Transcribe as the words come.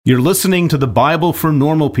You're listening to the Bible for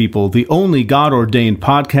Normal People, the only God-ordained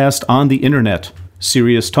podcast on the internet.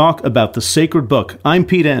 Serious talk about the sacred book. I'm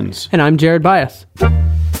Pete Enns. And I'm Jared Bias.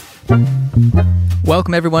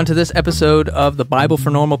 Welcome, everyone, to this episode of the Bible for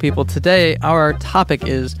Normal People. Today, our topic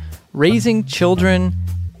is raising children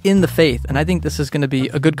in the faith. And I think this is going to be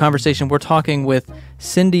a good conversation. We're talking with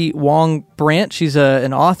Cindy Wang Brandt. She's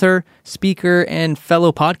an author, speaker, and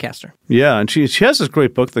fellow podcaster. Yeah, and she has this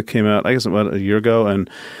great book that came out, I guess, about a year ago, and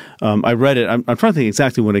I read it. I'm trying to think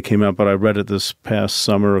exactly when it came out, but I read it this past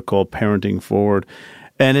summer, called Parenting Forward.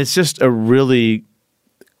 And it's just a really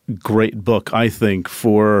great book, I think,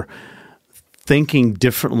 for thinking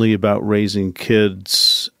differently about raising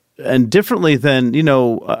kids, and differently than,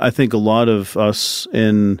 I think a lot of us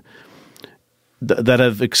that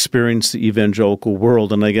have experienced the evangelical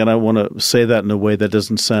world. And again, I want to say that in a way that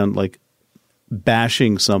doesn't sound like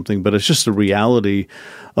bashing something, but it's just the reality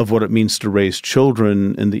of what it means to raise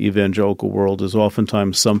children in the evangelical world is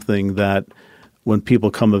oftentimes something that when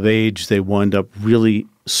people come of age, they wind up really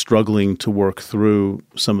struggling to work through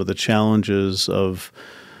some of the challenges of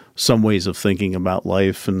some ways of thinking about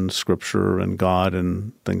life and scripture and God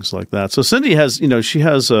and things like that. So Cindy has, she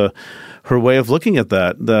has her way of looking at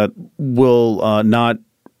that will not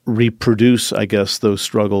reproduce, I guess, those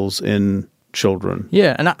struggles in children.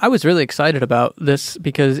 Yeah, and I was really excited about this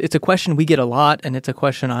because it's a question we get a lot, and it's a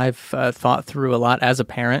question I've thought through a lot as a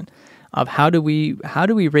parent of how do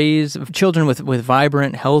we raise children with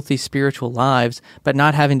vibrant, healthy spiritual lives, but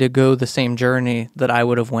not having to go the same journey that I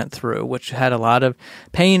would have went through, which had a lot of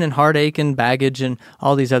pain and heartache and baggage and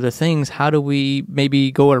all these other things. How do we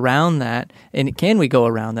maybe go around that, and can we go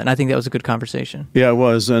around that? And I think that was a good conversation. Yeah, it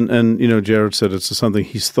was, and Jared said it's something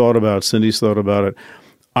he's thought about. Cindy's thought about it.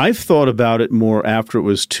 I've thought about it more after it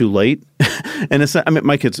was too late, and it's.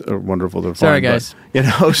 My kids are wonderful. They're sorry, fine, guys.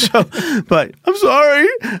 But I'm sorry.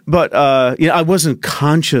 But I wasn't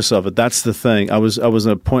conscious of it. That's the thing. I was at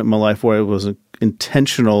a point in my life where I wasn't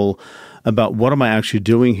intentional about what am I actually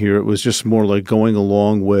doing here. It was just more like going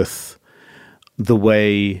along with the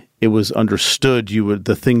way it was understood.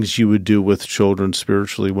 The things you would do with children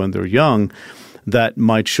spiritually when they're young. That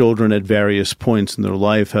my children at various points in their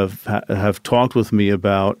life have talked with me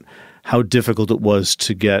about how difficult it was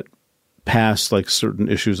to get past like certain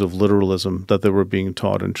issues of literalism that they were being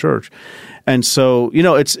taught in church. And so,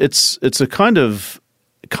 it's a kind of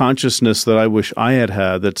consciousness that I wish I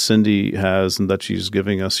had that Cindy has and that she's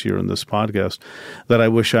giving us here in this podcast, that I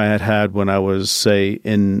wish I had when I was, say,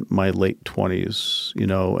 in my late 20s,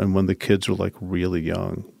 and when the kids were like really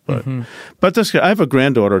young. But I have a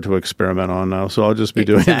granddaughter to experiment on now, so I'll just be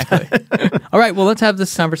doing that. All right, well, let's have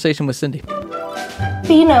this conversation with Cindy.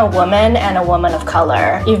 Being a woman and a woman of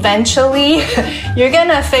color, eventually you're going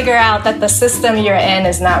to figure out that the system you're in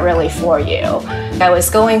is not really for you. I was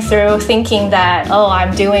going through thinking that,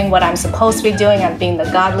 I'm doing what I'm supposed to be doing. I'm being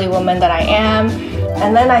the godly woman that I am.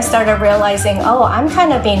 And then I started realizing, I'm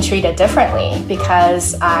kind of being treated differently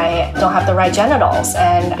because I don't have the right genitals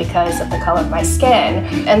and because of the color of my skin.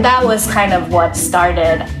 And that was kind of what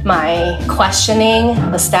started my questioning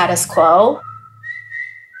the status quo.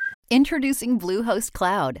 Introducing Bluehost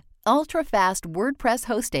Cloud, ultra-fast WordPress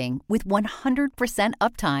hosting with 100%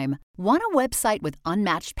 uptime. Want a website with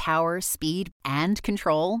unmatched power, speed, and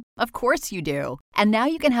control? Of course you do. And now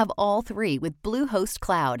you can have all three with Bluehost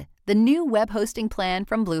Cloud, the new web hosting plan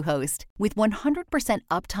from Bluehost. With 100%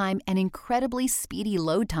 uptime and incredibly speedy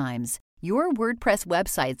load times, your WordPress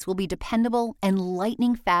websites will be dependable and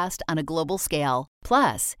lightning fast on a global scale.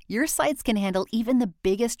 Plus, your sites can handle even the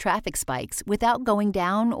biggest traffic spikes without going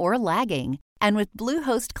down or lagging. And with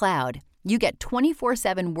Bluehost Cloud, you get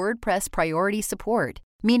 24/7 WordPress priority support,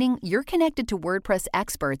 meaning you're connected to WordPress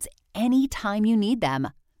experts anytime you need them.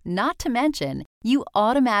 Not to mention, you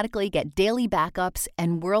automatically get daily backups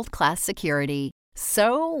and world-class security.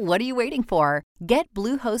 So, what are you waiting for? Get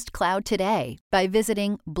Bluehost Cloud today by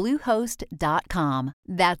visiting Bluehost.com.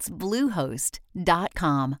 That's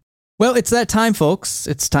Bluehost.com. Well, it's that time, folks.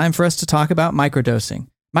 It's time for us to talk about microdosing.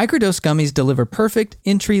 Microdose gummies deliver perfect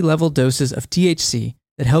entry-level doses of THC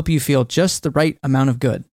that help you feel just the right amount of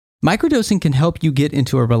good. Microdosing can help you get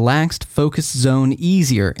into a relaxed, focused zone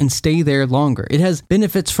easier and stay there longer. It has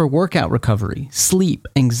benefits for workout recovery, sleep,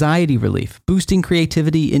 anxiety relief, boosting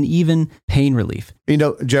creativity, and even pain relief.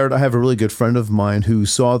 Jared, I have a really good friend of mine who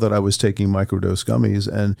saw that I was taking microdose gummies,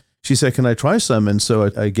 and she said, can I try some? And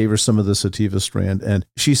so I gave her some of the sativa strand, and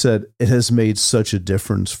she said it has made such a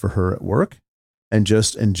difference for her at work and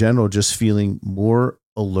just in general, just feeling more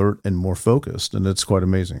alert and more focused. And it's quite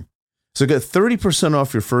amazing. So get 30%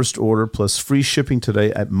 off your first order plus free shipping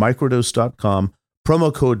today at microdose.com.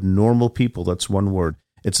 Promo code NORMALPEOPLE. That's one word.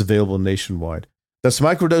 It's available nationwide. That's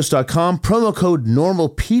microdose.com, promo code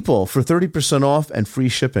NORMALPEOPLE for 30% off and free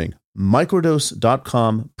shipping.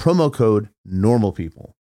 Microdose.com, promo code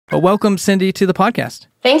NORMALPEOPLE. Well, welcome, Cindy, to the podcast.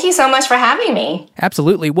 Thank you so much for having me.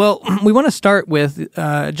 Absolutely. Well, we want to start with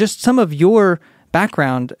just some of your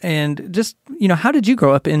background and just, how did you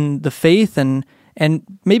grow up in the faith and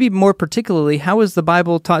maybe more particularly, how was the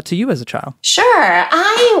Bible taught to you as a child? Sure.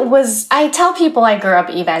 I tell people I grew up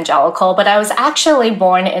evangelical, but I was actually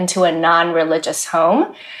born into a non-religious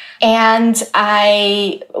home. And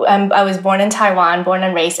I was born in Taiwan, born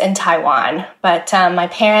and raised in Taiwan. But my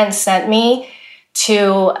parents sent me to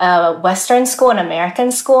a Western school, an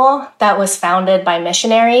American school that was founded by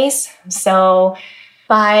missionaries. So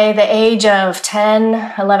by the age of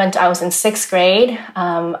 10, 11, I was in 6th grade.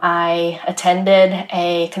 I attended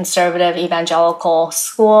a conservative evangelical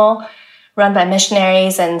school run by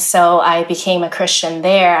missionaries. And so I became a Christian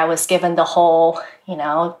there. I was given the whole,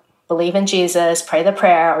 believe in Jesus, pray the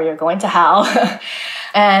prayer, or you're going to hell.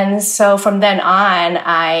 And so from then on,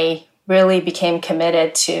 I really became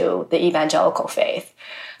committed to the evangelical faith.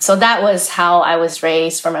 So that was how I was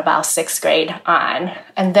raised from about 6th grade on.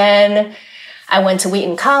 And then I went to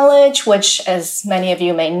Wheaton College, which, as many of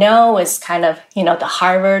you may know, is kind of, the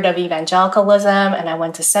Harvard of evangelicalism. And I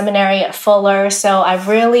went to seminary at Fuller. So I've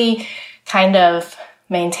really kind of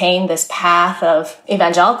maintained this path of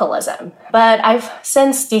evangelicalism. But I've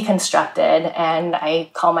since deconstructed, and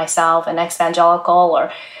I call myself an ex-evangelical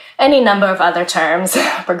or any number of other terms,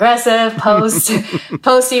 progressive,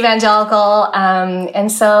 post-evangelical.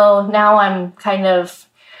 And so now I'm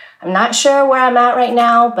not sure where I'm at right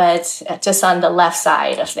now, but just on the left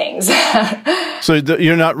side of things. So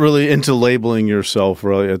you're not really into labeling yourself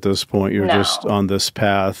really at this point. You're just on this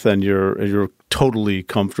path, and you're totally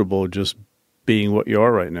comfortable just being what you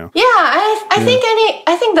are right now. Yeah,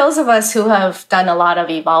 I think those of us who have done a lot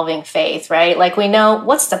of evolving faith, right? Like we know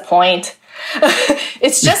what's the point.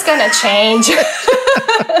 It's just going to change.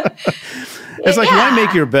 It's like, why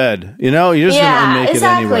make your bed? You're just going to make it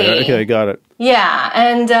anyway. Okay, got it. Yeah,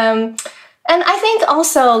 and I think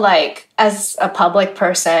also, like, as a public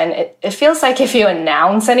person, it feels like if you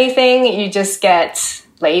announce anything, you just get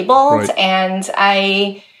labeled. Right. And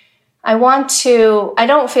I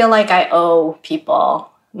don't feel like I owe people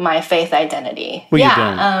my faith identity. Well, you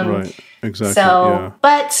don't. Right. Exactly. So,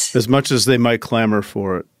 but as much as they might clamor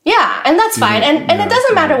for it. Yeah, and that's fine. And it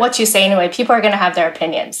doesn't matter what you say anyway. People are going to have their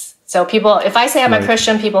opinions. So if I say I'm a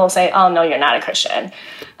Christian, people will say, oh, no, you're not a Christian.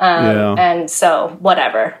 And so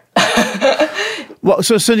whatever. Well,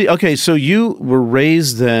 so Cindy, okay, so you were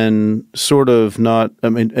raised then sort of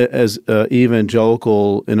as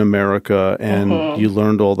evangelical in America, and you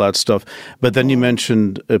learned all that stuff. But then you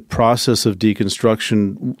mentioned a process of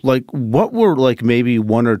deconstruction. Like, what were maybe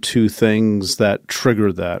one or two things that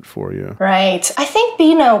triggered that for you? Right. I think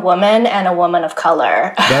being a woman and a woman of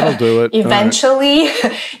color. That'll do it. Eventually,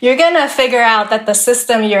 you're going to figure out that the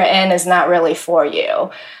system you're in is not really for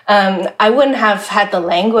you. I wouldn't have had the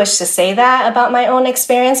language to say that about my own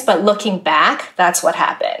experience, but looking back, that's what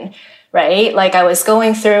happened, right? Like I was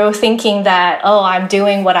going through thinking that, I'm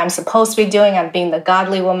doing what I'm supposed to be doing. I'm being the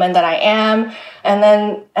godly woman that I am. And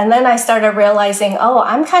then I started realizing,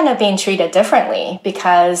 I'm kind of being treated differently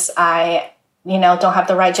because I, don't have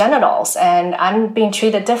the right genitals, and I'm being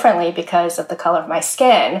treated differently because of the color of my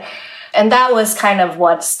skin. And that was kind of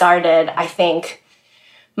what started, I think,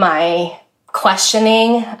 my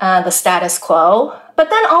questioning the status quo. But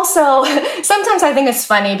then also, sometimes I think it's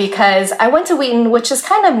funny because I went to Wheaton, which is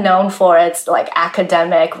kind of known for its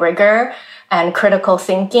academic rigor and critical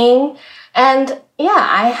thinking. And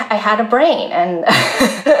I had a brain, and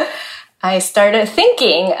I started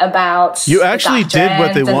thinking about You actually did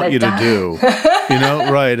what they want you to do,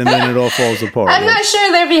 right? And then it all falls apart. I'm not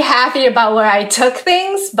sure they'd be happy about where I took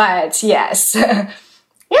things, but yes.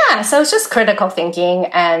 Yeah, so it's just critical thinking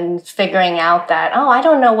and figuring out that, I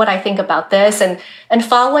don't know what I think about this, and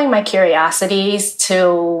following my curiosities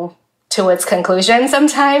to its conclusion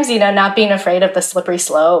sometimes, not being afraid of the slippery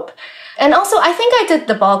slope. And also, I think I did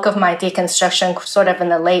the bulk of my deconstruction sort of in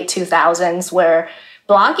the late 2000s, where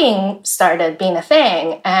blogging started being a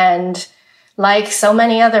thing. And like so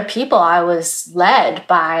many other people, I was led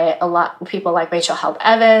by a lot of people like Rachel Held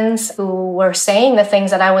Evans, who were saying the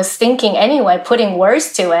things that I was thinking anyway, putting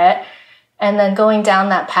words to it, and then going down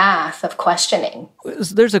that path of questioning.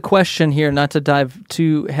 There's a question here, not to dive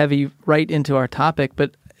too heavy right into our topic,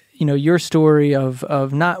 but your story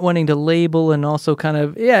of not wanting to label, and also kind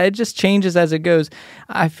of, it just changes as it goes.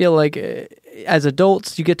 I feel like as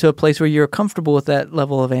adults, you get to a place where you're comfortable with that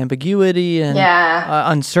level of ambiguity and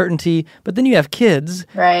uncertainty. But then you have kids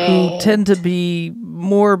who tend to be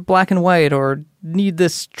more black and white or need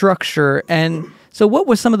this structure. And so what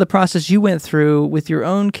was some of the process you went through with your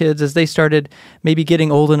own kids as they started maybe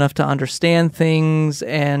getting old enough to understand things?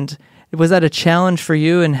 And was that a challenge for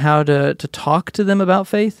you in how to talk to them about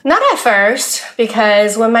faith? Not at first,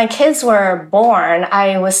 because when my kids were born,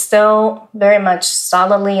 I was still very much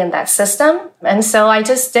solidly in that system. And so I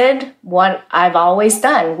just did what I've always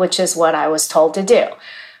done, which is what I was told to do,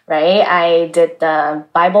 right? I did the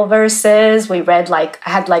Bible verses. We read I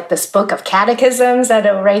had this book of catechisms that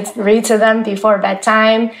I would read to them before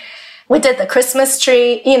bedtime. We did the Christmas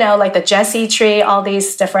tree, like the Jesse tree, all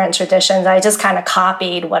these different traditions. I just kind of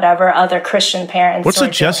copied whatever other Christian parents. What's a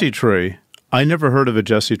Jesse tree? I never heard of a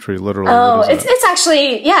Jesse tree, literally. Oh, it's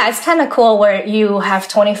actually, it's kind of cool where you have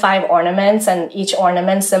 25 ornaments and each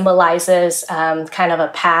ornament symbolizes kind of a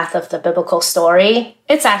path of the biblical story.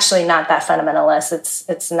 It's actually not that fundamentalist.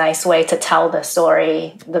 It's a nice way to tell the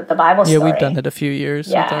story, the Bible story. Yeah, we've done it a few years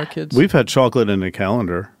with our kids. We've had chocolate in a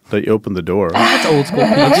calendar that you open the door. That's old school.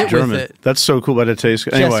 That's German. That's so cool, but it tastes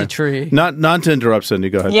good. Anyway, Jesse tree. Not to interrupt, Cindy.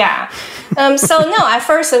 Go ahead. Yeah. So no, at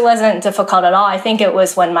first it wasn't difficult at all. I think it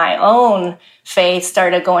was when my own faith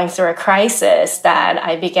started going through a crisis that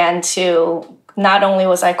I began to, not only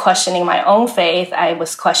was I questioning my own faith, I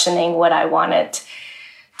was questioning what I wanted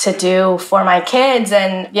to do for my kids.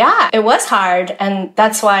 And it was hard. And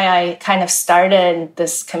that's why I kind of started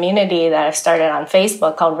this community that I've started on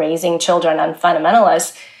Facebook called Raising Children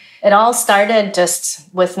Unfundamentalists. It all started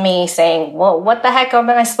just with me saying, well, what the heck am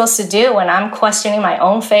I supposed to do when I'm questioning my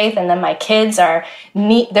own faith? And then my kids they're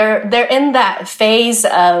in that phase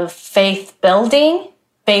of faith building,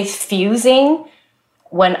 faith fusing,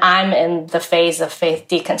 when I'm in the phase of faith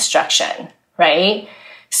deconstruction, right?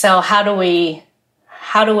 So how do we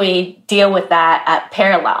deal with that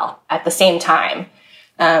at the same time?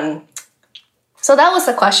 So that was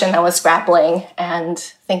the question I was grappling and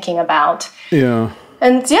thinking about. Yeah.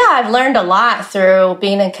 And I've learned a lot through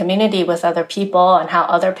being in community with other people and how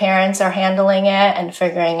other parents are handling it and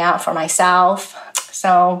figuring out for myself.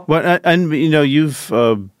 So, you've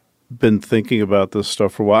been thinking about this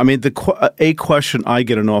stuff for a while. I mean, a question I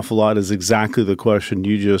get an awful lot is exactly the question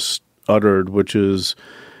you just uttered, which is,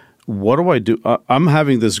 what do I do? I'm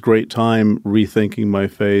having this great time rethinking my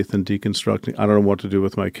faith and deconstructing. I don't know what to do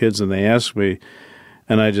with my kids, and they ask me.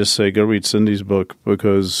 And I just say, go read Cindy's book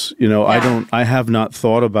because, I have not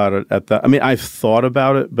thought about it at that. I mean, I've thought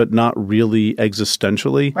about it, but not really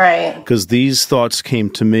existentially. Right. Because these thoughts came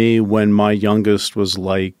to me when my youngest was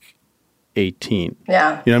like 18.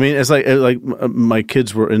 Yeah. You know what I mean? It's like my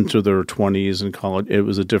kids were into their 20s in college. It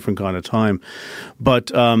was a different kind of time.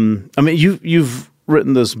 But, you've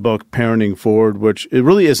written this book, Parenting Forward, which it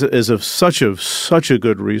really is such a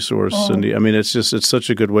good resource, Cindy. I mean, it's such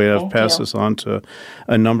a good way to pass this on to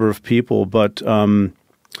a number of people. But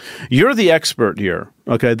you're the expert here.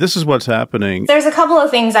 Okay, this is what's happening. There's a couple of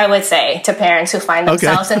things I would say to parents who find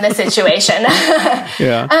themselves in this situation.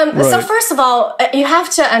 So first of all, you have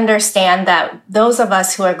to understand that those of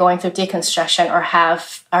us who are going through deconstruction or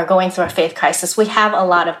are going through a faith crisis, we have a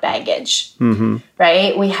lot of baggage,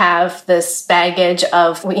 right? We have this baggage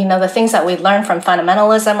of, the things that we learned from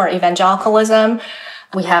fundamentalism or evangelicalism.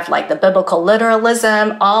 We have the biblical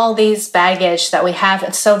literalism, all these baggage that we have.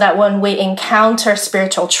 And so that when we encounter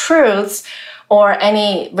spiritual truths or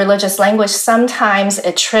any religious language, sometimes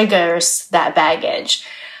it triggers that baggage.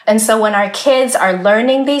 And so when our kids are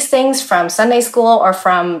learning these things from Sunday school or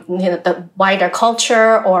from the wider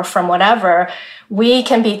culture or from whatever, we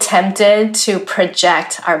can be tempted to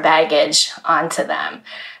project our baggage onto them.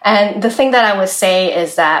 And the thing that I would say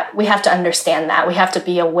is that we have to understand that. We have to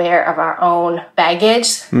be aware of our own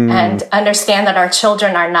baggage and understand that our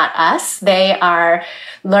children are not us. They are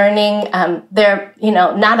learning, they're,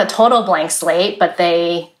 not a total blank slate, but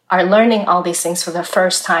they are learning all these things for the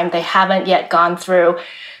first time. They haven't yet gone through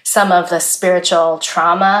some of the spiritual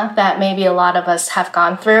trauma that maybe a lot of us have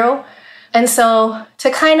gone through. And so to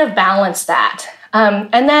kind of balance that.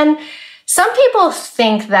 And then some people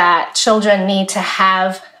think that children need to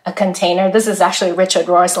have a container. This is actually Richard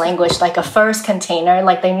Rohr's language, like a first container,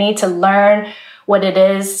 like they need to learn what it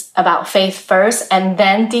is about faith first and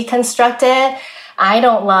then deconstruct it. I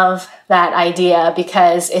don't love that idea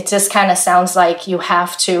because it just kind of sounds like you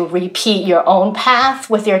have to repeat your own path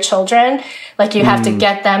with your children. Like you have to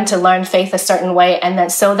get them to learn faith a certain way and then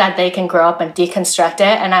so that they can grow up and deconstruct it.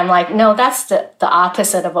 And I'm like, no, that's the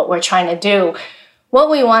opposite of what we're trying to do. what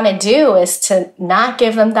we want to do is to not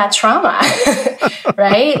give them that trauma,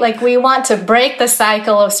 right? Like we want to break the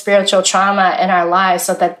cycle of spiritual trauma in our lives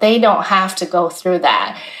so that they don't have to go through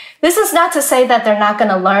that. This is not to say that they're not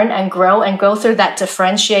going to learn and go through that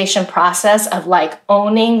differentiation process of like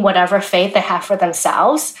owning whatever faith they have for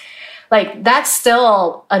themselves. Like that's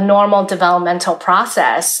still a normal developmental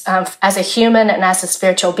process as a human and as a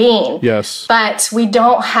spiritual being. Yes. But we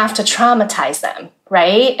don't have to traumatize them,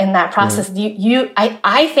 right? In that process,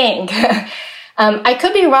 I think, I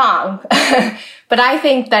could be wrong, but I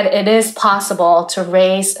think that it is possible to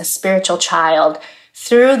raise a spiritual child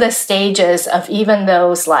through the stages of even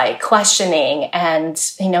those like questioning and,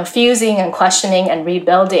 fusing and questioning and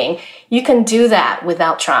rebuilding. You can do that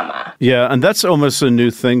without trauma. Yeah, and that's almost a new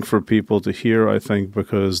thing for people to hear, I think,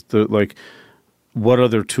 because what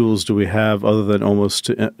other tools do we have other than almost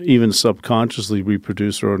to even subconsciously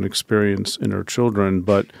reproduce our own experience in our children?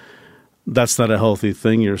 But that's not a healthy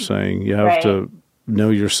thing, you're saying. You have to know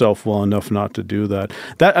yourself well enough not to do that.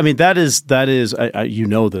 That is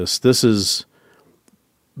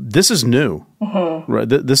this is new, right?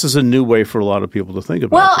 This is a new way for a lot of people to think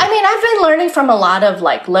about. Well, I've been learning from a lot of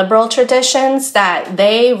like liberal traditions that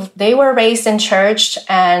they were raised in church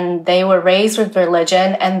and they were raised with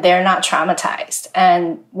religion and they're not traumatized.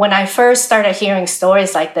 And when I first started hearing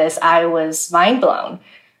stories like this, I was mind blown.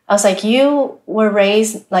 I was like, you were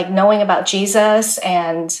raised like knowing about Jesus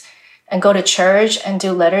and go to church and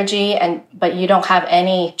do liturgy, but you don't have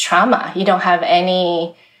any trauma. You don't have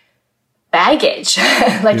any baggage,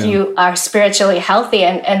 you are spiritually healthy.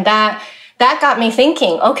 And that got me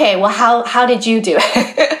thinking, okay, well, how did you do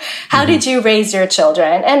it? How did you raise your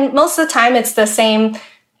children? And most of the time it's the same,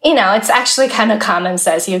 it's actually kind of common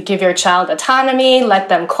sense. You give your child autonomy, let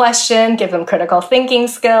them question, give them critical thinking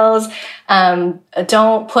skills.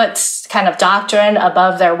 Don't put kind of doctrine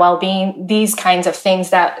above their well-being, these kinds of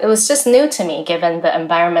things that it was just new to me given the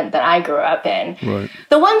environment that I grew up in. Right.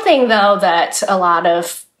 The one thing though, that a lot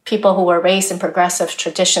of people who were raised in progressive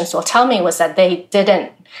traditions will tell me was that they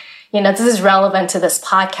didn't, this is relevant to this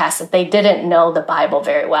podcast, that they didn't know the Bible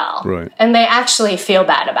very well. Right. And they actually feel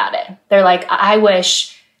bad about it. They're like, I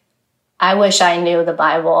wish I knew the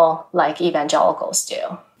Bible like evangelicals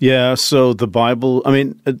do. Yeah, so the Bible,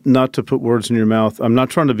 not to put words in your mouth, I'm not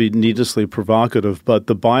trying to be needlessly provocative, but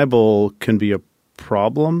the Bible can be a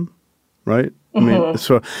problem, right? Let's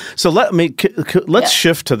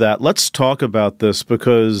shift to that. Let's talk about this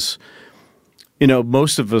because,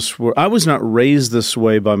 most of us I was not raised this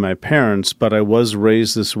way by my parents, but I was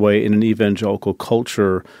raised this way in an evangelical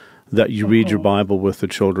culture that you read your Bible with your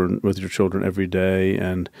children every day.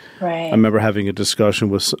 And I remember having a discussion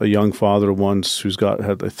with a young father once who's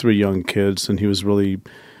had 3 young kids, and he was really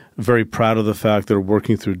very proud of the fact that they're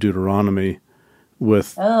working through Deuteronomy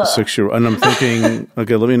with a 6-year-old. And I'm thinking,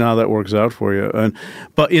 okay, let me know how that works out for you.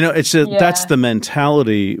 But that's the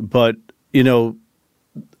mentality. But,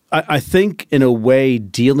 I think in a way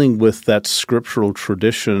dealing with that scriptural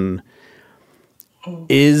tradition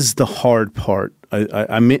is the hard part,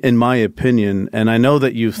 I mean, in my opinion. And I know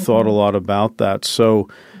that you've thought a lot about that. So,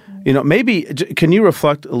 maybe can you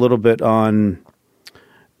reflect a little bit on,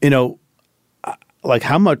 like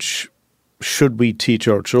how much should we teach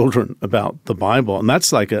our children about the Bible? And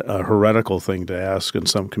that's like a heretical thing to ask in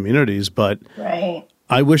some communities, but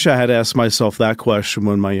I wish I had asked myself that question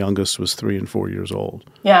when my youngest was 3 and 4 years old.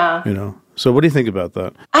 Yeah. So what do you think about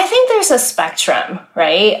that? I think there's a spectrum,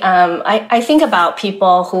 right? I think about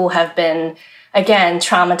people who have been, again,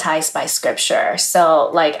 traumatized by scripture. So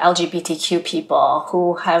like LGBTQ people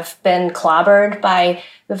who have been clobbered by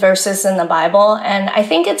the verses in the Bible. And I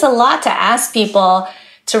think it's a lot to ask people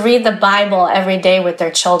to read the Bible every day with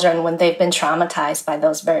their children when they've been traumatized by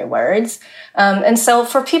those very words. And so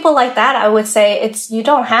for people like that, I would say you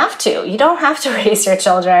don't have to. You don't have to raise your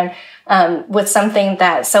children with something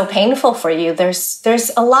that's so painful for you.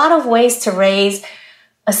 There's a lot of ways to raise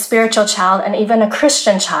a spiritual child and even a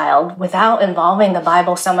Christian child without involving the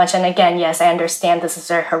Bible so much. And again, yes, I understand this is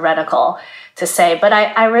very heretical to say, but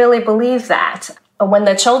I really believe that. When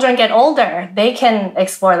the children get older, they can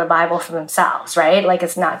explore the Bible for themselves, right? Like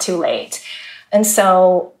it's not too late. And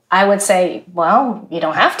so I would say, well, you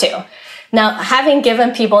don't have to. Now, having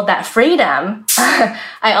given people that freedom,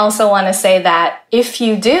 I also want to say that if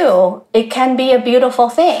you do, it can be a beautiful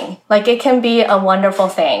thing. Like it can be a wonderful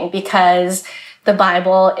thing because the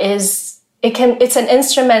Bible it's an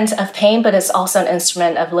instrument of pain, but it's also an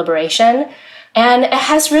instrument of liberation. And it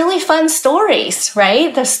has really fun stories,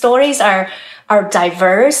 right? The stories are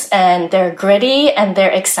diverse and they're gritty and they're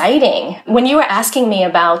exciting. When you were asking me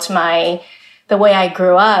about the way I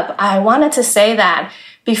grew up, I wanted to say that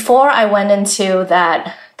before I went into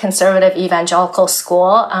that conservative evangelical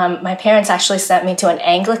school, my parents actually sent me to an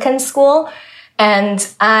Anglican school. And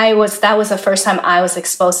that was the first time I was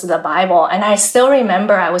exposed to the Bible. And I still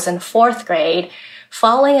remember I was in 4th grade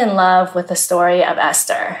falling in love with the story of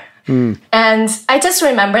Esther. And I just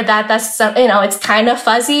remember that's it's kind of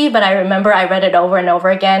fuzzy, but I remember I read it over and over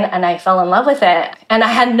again and I fell in love with it. And I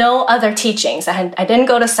had no other teachings. I didn't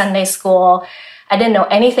go to Sunday school. I didn't know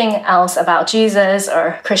anything else about Jesus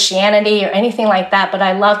or Christianity or anything like that, but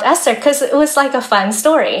I loved Esther because it was like a fun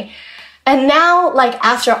story. And now, like,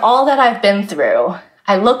 after all that I've been through,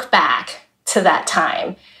 I look back to that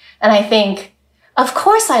time and I think, of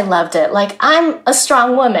course I loved it. Like, I'm a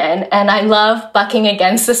strong woman and I love bucking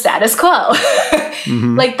against the status quo.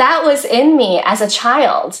 Like, that was in me as a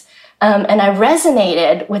child. And I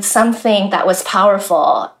resonated with something that was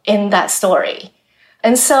powerful in that story.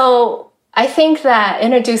 And so I think that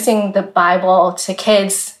introducing the Bible to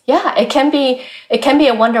kids, it can be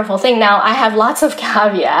a wonderful thing. Now, I have lots of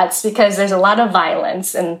caveats because there's a lot of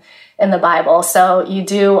violence in the Bible. So you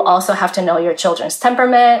do also have to know your children's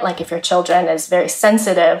temperament. Like if your children is very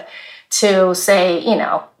sensitive to, say,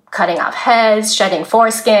 cutting off heads, shedding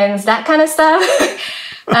foreskins, that kind of stuff,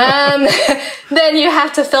 then you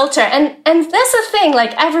have to filter. And that's the thing,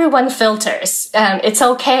 like everyone filters. It's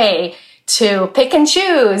okay to pick and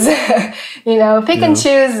choose, and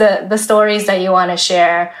choose the stories that you want to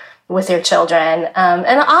share with your children.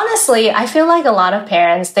 And honestly, I feel like a lot of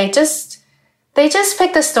parents, they just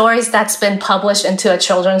pick the stories that's been published into a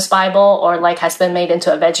children's Bible or like has been made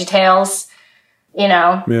into a VeggieTales,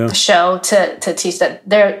 show to teach that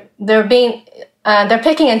they're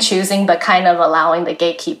picking and choosing, but kind of allowing the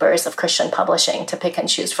gatekeepers of Christian publishing to pick and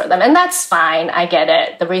choose for them. And that's fine. I get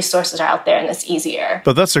it. The resources are out there and it's easier.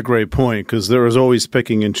 But that's a great point because there is always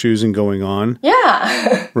picking and choosing going on.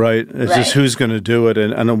 Yeah. Right? It's just who's going to do it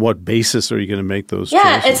and on what basis are you going to make those choices?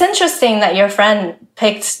 choices? It's interesting that your friend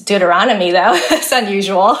picked Deuteronomy, though. It's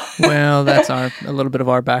unusual. Well, that's a little bit of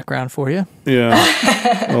our background for you. Yeah.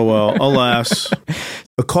 Oh, well, alas.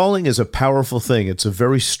 A calling is a powerful thing. It's a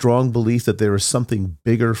very strong belief that there is something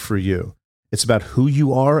bigger for you. It's about who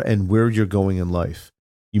you are and where you're going in life.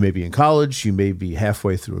 You may be in college, you may be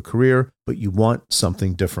halfway through a career, but you want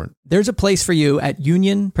something different. There's a place for you at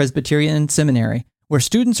Union Presbyterian Seminary, where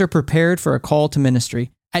students are prepared for a call to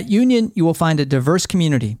ministry. At Union, you will find a diverse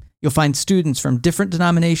community. You'll find students from different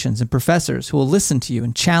denominations and professors who will listen to you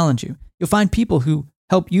and challenge you. You'll find people who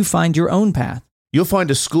help you find your own path. You'll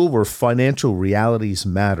find a school where financial realities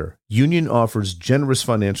matter. Union offers generous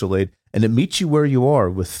financial aid, and it meets you where you are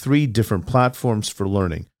with 3 different platforms for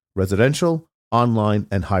learning: residential, online,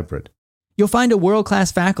 and hybrid. You'll find a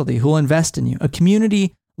world-class faculty who will invest in you, a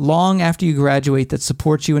community long after you graduate that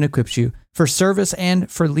supports you and equips you for service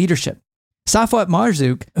and for leadership. Safwat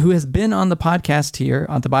Marzouk, who has been on the podcast here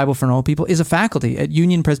on the Bible for Normal People, is a faculty at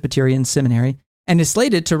Union Presbyterian Seminary and is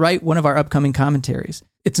slated to write one of our upcoming commentaries.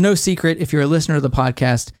 It's no secret, if you're a listener to the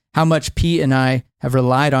podcast, how much P and I have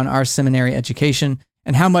relied on our seminary education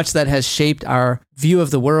and how much that has shaped our view of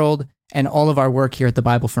the world and all of our work here at the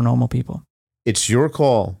Bible for Normal People. It's your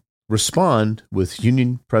call. Respond with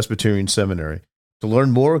Union Presbyterian Seminary. To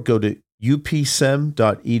learn more, go to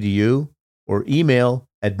upsem.edu or email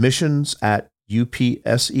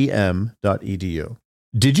admissions@upsem.edu.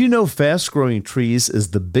 Did you know Fast Growing Trees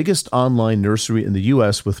is the biggest online nursery in the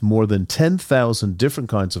U.S. with more than 10,000 different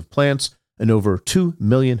kinds of plants and over 2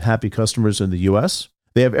 million happy customers in the U.S.?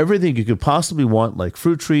 They have everything you could possibly want, like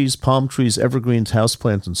fruit trees, palm trees, evergreens,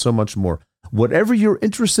 houseplants, and so much more. Whatever you're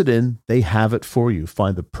interested in, they have it for you.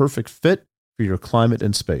 Find the perfect fit for your climate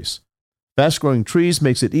and space. Fast Growing Trees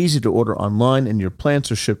makes it easy to order online, and your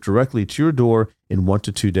plants are shipped directly to your door in 1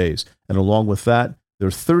 to 2 days. And along with that, their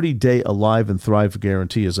 30-day Alive and Thrive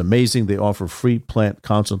guarantee is amazing. They offer free plant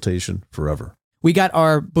consultation forever. We got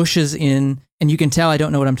our bushes in, and you can tell I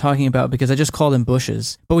don't know what I'm talking about because I just called them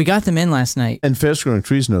bushes, but we got them in last night. And Fast Growing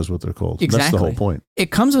Trees knows what they're called. Exactly. That's the whole point. It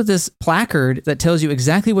comes with this placard that tells you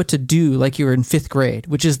exactly what to do like you were in 5th grade,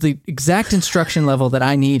 which is the exact instruction level that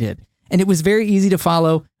I needed. And it was very easy to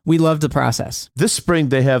follow. We loved the process. This spring,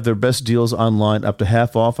 they have their best deals online, up to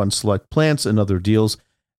half off on select plants and other deals.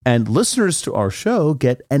 And listeners to our show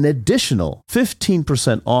get an additional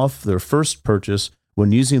 15% off their first purchase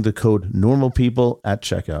when using the code NORMALPEOPLE at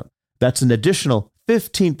checkout. That's an additional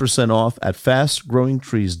 15% off at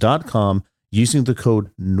fastgrowingtrees.com using the code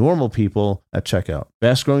NORMALPEOPLE at checkout.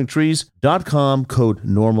 Fastgrowingtrees.com, code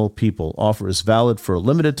NORMALPEOPLE. Offer is valid for a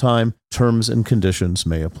limited time. Terms and conditions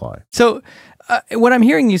may apply. So what I'm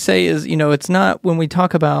hearing you say is, it's not when we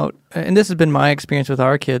talk about, and this has been my experience with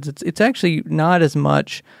our kids, it's actually not as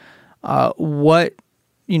much what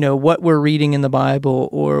what we're reading in the Bible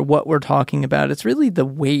or what we're talking about. It's really the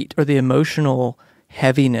weight or the emotional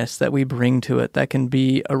heaviness that we bring to it that can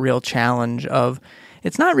be a real challenge of,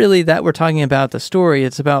 it's not really that we're talking about the story.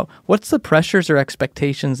 It's about what's the pressures or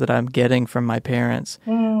expectations that I'm getting from my parents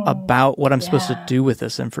about what I'm supposed to do with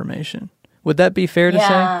this information. Would that be fair to say?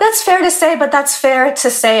 That's fair to say, but that's fair to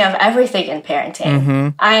say of everything in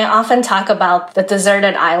parenting. I often talk about the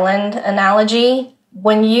deserted island analogy.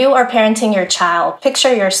 When you are parenting your child,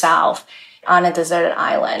 picture yourself on a deserted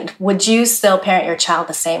island. Would you still parent your child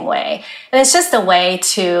the same way? And it's just a way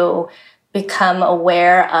to become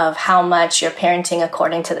aware of how much you're parenting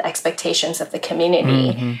according to the expectations of the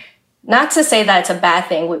community. Not to say that it's a bad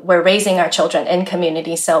thing. We're raising our children in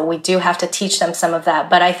community, so we do have to teach them some of that.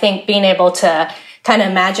 But I think being able to kind of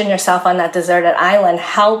imagine yourself on that deserted island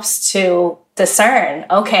helps to discern,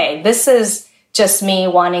 okay, this is just me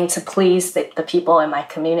wanting to please the people in my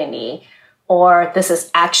community, or this is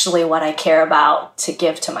actually what I care about to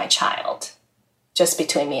give to my child, just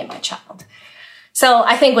between me and my child. So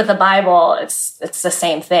I think with the Bible, it's the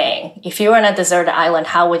same thing. If you were on a deserted island,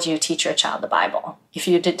 how would you teach your child the Bible? If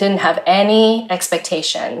you didn't have any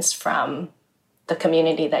expectations from the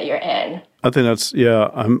community that you're in. I think that's,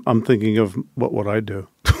 I'm thinking of what would I do?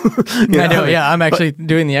 I know, I'm actually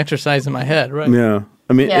doing the exercise in my head, right? Yeah.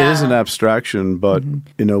 I mean, it is an abstraction, but,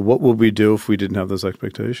 what would we do if we didn't have those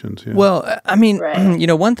expectations? Yeah. Well, I mean,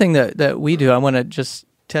 one thing that we do, I want to just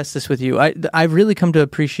test this with you. I've really come to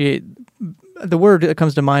appreciate the word that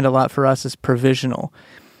comes to mind a lot for us is provisional.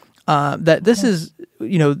 That this is,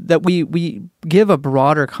 that we give a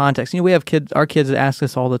broader context. We have our kids that ask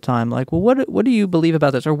us all the time, like, well, what do you believe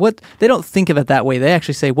about this? Or what, they don't think of it that way. They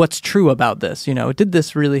actually say, what's true about this? Did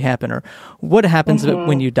this really happen? Or what happens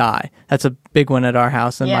when you die? That's a big one at our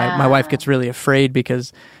house. And my wife gets really afraid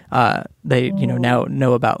because they, now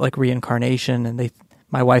know about like reincarnation, and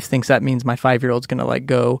my wife thinks that means my 5-year-old's going to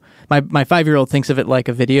go. My 5-year-old thinks of it like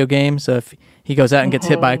a video game. So if he goes out and gets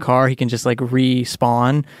hit by a car, he can just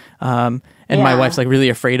respawn. And my wife's really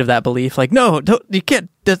afraid of that belief. Like, no, you can't.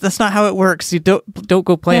 That's not how it works. You don't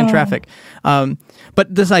go play in traffic.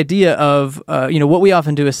 But this idea of what we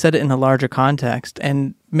often do is set it in a larger context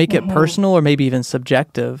and make it personal or maybe even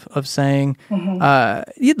subjective. Of saying,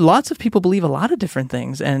 lots of people believe a lot of different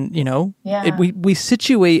things, and we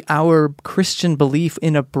situate our Christian belief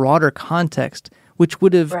in a broader context, which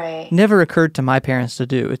would have never occurred to my parents to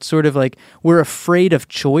do. It's sort of like we're afraid of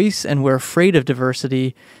choice and we're afraid of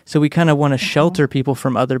diversity, so we kind of want to shelter people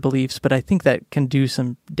from other beliefs, but I think that can do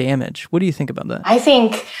some damage. What do you think about that? I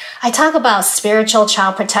think I talk about spiritual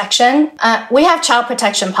child protection. We have child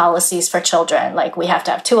protection policies for children. Like we have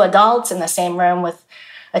to have 2 adults in the same room with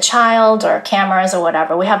a child, or cameras or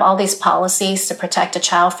whatever. We have all these policies to protect a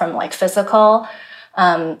child from physical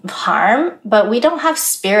harm, but we don't have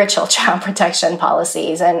spiritual child protection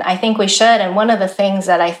policies. And I think we should. And one of the things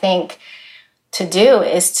that I think to do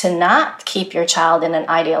is to not keep your child in an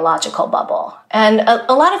ideological bubble. And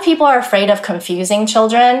a lot of people are afraid of confusing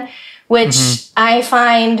children, which I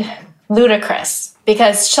find ludicrous,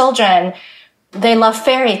 because children, they love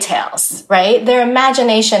fairy tales, right? Their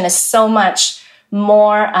imagination is so much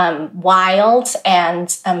more wild and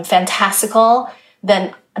fantastical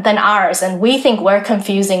than ours, and we think we're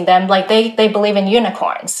confusing them. Like they believe in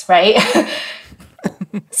unicorns, right?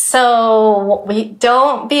 So we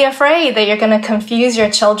don't be afraid that you're going to confuse your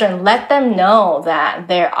children. Let them know that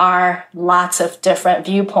there are lots of different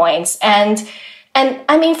viewpoints. And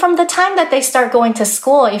I mean, from the time that they start going to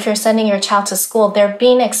school, if you're sending your child to school, they're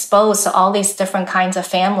being exposed to all these different kinds of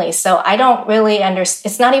families. So I don't really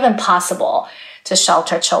understand. It's not even possible to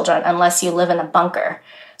shelter children unless you live in a bunker.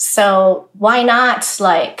 So why not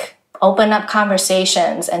open up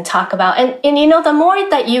conversations and talk about, and the more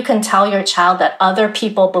that you can tell your child that other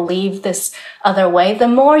people believe this other way, the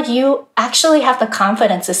more you actually have the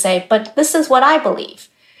confidence to say, but this is what I believe,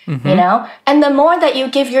 and the more that you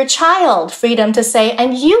give your child freedom to say,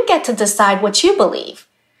 and you get to decide what you believe.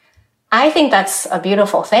 I think that's a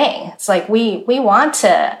beautiful thing. It's like we want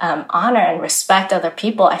to honor and respect other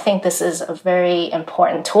people. I think this is a very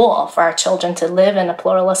important tool for our children to live in a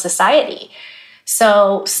pluralist society.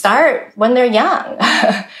 So start when they're young,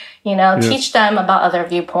 teach them about other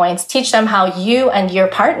viewpoints, teach them how you and your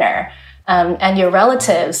partner and your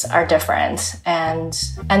relatives are different. And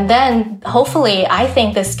then hopefully I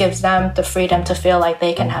think this gives them the freedom to feel like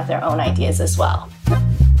they can have their own ideas as well.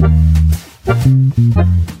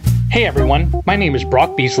 Hey everyone, my name is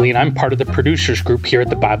Brock Beasley and I'm part of the producers group here at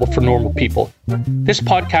the Bible for Normal People. This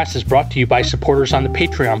podcast is brought to you by supporters on the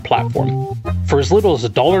Patreon platform. For as little as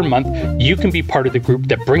 $1 a month, you can be part of the group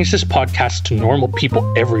that brings this podcast to normal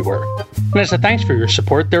people everywhere. And as a thanks for your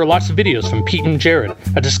support, there are lots of videos from Pete and Jared,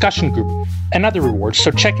 a discussion group, and other rewards, so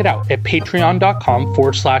check it out at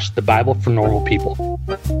patreon.com/the Bible for Normal People.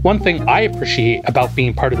 One thing I appreciate about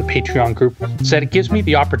being part of the Patreon group is that it gives me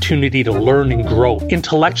the opportunity to learn and grow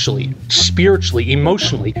intellectually, spiritually,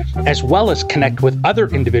 emotionally, as well as connect with other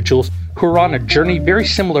individuals who are on a journey very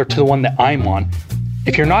similar to the one that I'm on.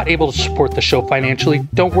 If you're not able to support the show financially,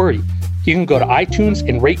 don't worry. You can go to iTunes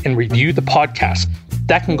and rate and review the podcast.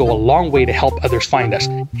 That can go a long way to help others find us.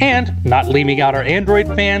 And, not leaving out our Android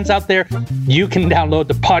fans out there, you can download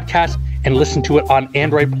the podcast and listen to it on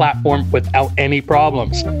Android platform without any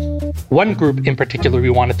problems. One group in particular we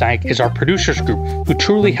want to thank is our producers group, who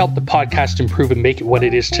truly helped the podcast improve and make it what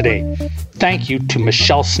it is today. Thank you to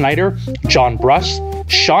Michelle Snyder, John Bruss,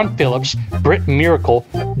 Sean Phillips, Britt Miracle,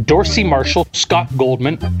 Dorsey Marshall, Scott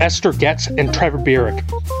Goldman, Esther Getz, and Trevor Bierrick.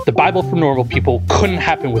 The Bible for Normal People couldn't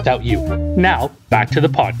happen without you. Now, back to the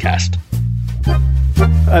podcast.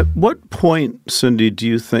 At what point, Cindy, do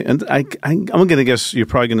you think, and I'm going to guess you're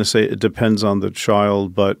probably going to say it depends on the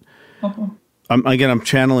child, but I'm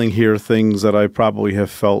channeling here things that I probably have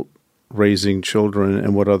felt raising children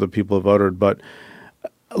and what other people have uttered, but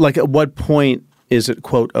like at what point is it,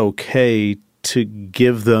 quote, okay to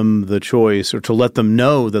give them the choice or to let them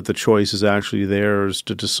know that the choice is actually theirs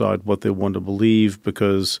to decide what they want to believe?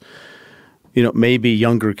 Because, maybe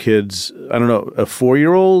younger kids, I don't know, a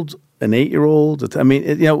 4-year-old, an 8-year-old. I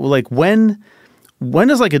mean, like when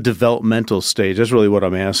is like a developmental stage? That's really what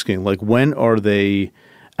I'm asking. Like when are they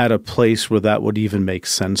at a place where that would even make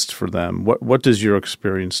sense for them? What does your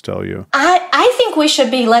experience tell you? I think we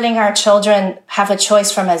should be letting our children have a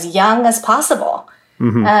choice from as young as possible.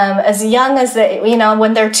 Mm-hmm. As young as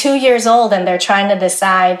when they're 2 years old and they're trying to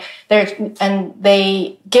decide, and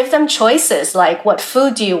they give them choices like, what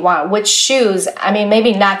food do you want? Which shoes? I mean,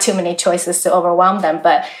 maybe not too many choices to overwhelm them,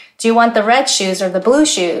 but do you want the red shoes or the blue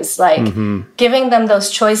shoes? Like giving them those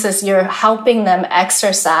choices, you're helping them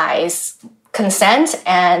exercise consent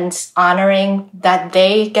and honoring that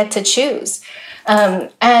they get to choose.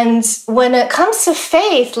 And when it comes to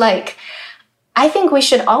faith, like, I think we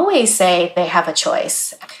should always say they have a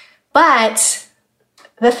choice. But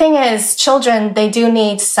the thing is, children, they do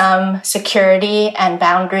need some security and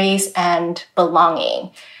boundaries and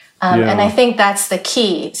belonging. And I think that's the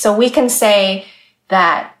key. So we can say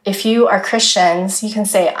that if you are Christians, you can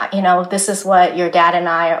say, this is what your dad and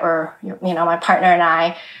I, or, my partner and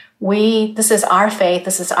I, this is our faith,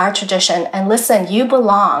 this is our tradition, and listen, you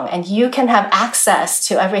belong, and you can have access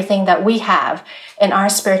to everything that we have in our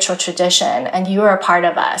spiritual tradition, and you are a part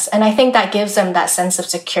of us. And I think that gives them that sense of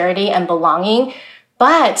security and belonging.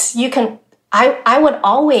 But I would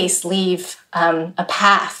always leave a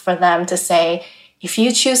path for them to say, if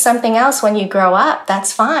you choose something else when you grow up,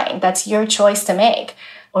 that's fine. That's your choice to make.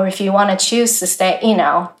 Or if you want to choose to stay,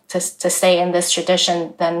 to stay in this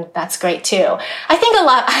tradition, then that's great too. I think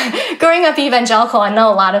growing up evangelical, I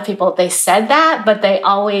know a lot of people, they said that, but the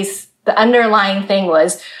underlying thing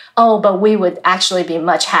was, but we would actually be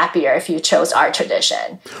much happier if you chose our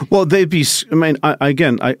tradition. Well, they'd be,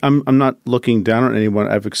 I'm not looking down on anyone.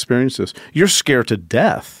 I've experienced this. You're scared to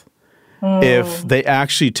death if they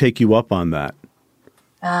actually take you up on that.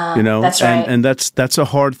 That's right. And that's a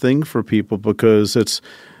hard thing for people because that's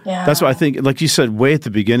why I think, like you said, way at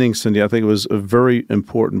the beginning, Cindy, I think it was a very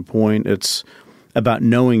important point. It's about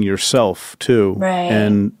knowing yourself too, right,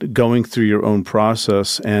 and going through your own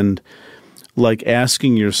process and like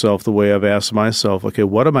asking yourself the way I've asked myself, okay,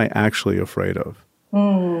 what am I actually afraid of?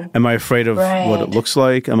 Am I afraid of what it looks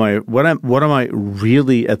like? What am I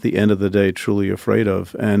really at the end of the day truly afraid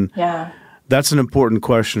of? And that's an important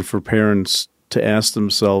question for parents to ask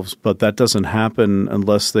themselves, but that doesn't happen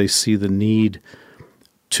unless they see the need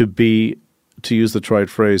to be, to use the trite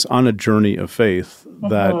phrase, on a journey of faith.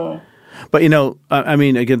 But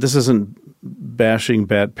again, this isn't bashing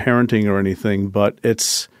bad parenting or anything, but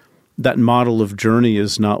it's that model of journey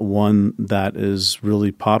is not one that is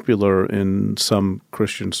really popular in some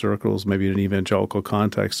Christian circles, maybe in an evangelical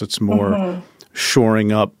context. It's more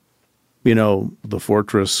shoring up, the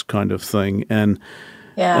fortress kind of thing.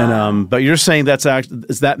 But you're saying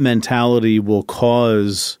that mentality will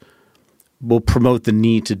promote the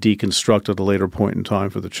need to deconstruct at a later point in time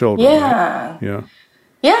for the children. Yeah. Right?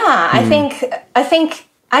 I think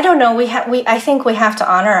I don't know. I think we have to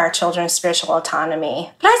honor our children's spiritual autonomy.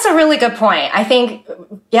 But that's a really good point. I think,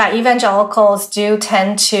 evangelicals do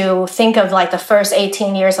tend to think of like the first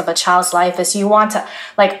 18 years of a child's life as you want to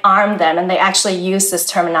like arm them. And they actually use this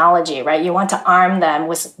terminology, right? You want to arm them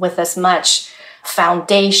with as much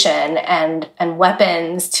foundation and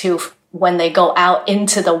weapons to when they go out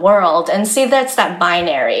into the world. And see, that's that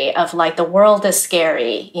binary of like the world is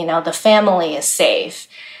scary, the family is safe.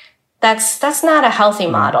 That's not a healthy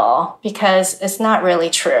model because it's not really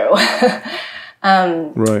true.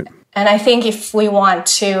 Right. And I think if we want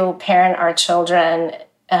to parent our children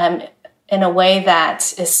in a way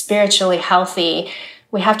that is spiritually healthy,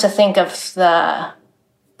 we have to think of the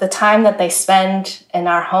time that they spend in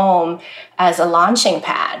our home as a launching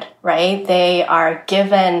pad, right? They are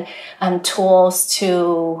given tools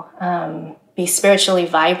to be spiritually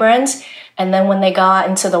vibrant. And then when they go out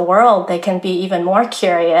into the world, they can be even more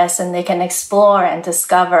curious and they can explore and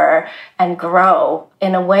discover and grow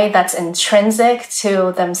in a way that's intrinsic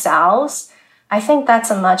to themselves. I think that's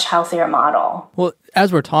a much healthier model. Well,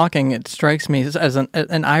 as we're talking, it strikes me as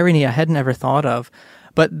an irony I had never thought of.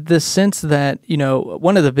 But the sense that,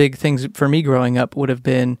 one of the big things for me growing up would have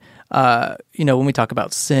been, when we talk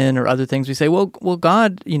about sin or other things, we say, well,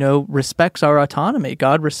 God, respects our autonomy.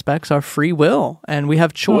 God respects our free will, and we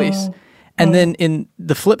have choice. And then in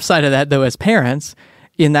the flip side of that, though, as parents,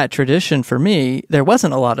 in that tradition for me, there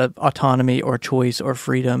wasn't a lot of autonomy or choice or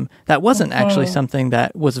freedom. That wasn't actually something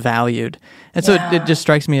that was valued. And so it just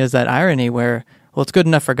strikes me as that irony where, well, it's good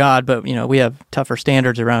enough for God, but, we have tougher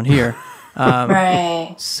standards around here.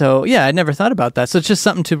 Right. So, I never thought about that. So it's just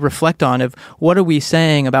something to reflect on of what are we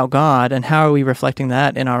saying about God and how are we reflecting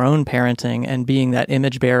that in our own parenting and being that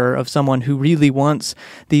image bearer of someone who really wants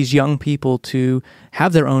these young people to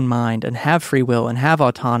have their own mind and have free will and have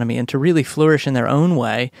autonomy and to really flourish in their own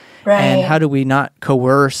way. Right. And how do we not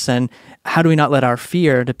coerce and how do we not let our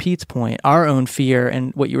fear, to Pete's point, our own fear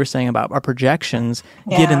and what you were saying about our projections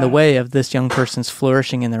get in the way of this young person's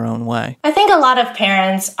flourishing in their own way? I think a lot of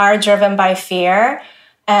parents are driven by fear.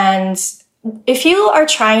 And if you are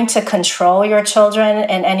trying to control your children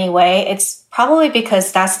in any way, it's probably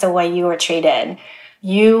because that's the way you were treated.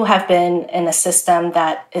 You have been in a system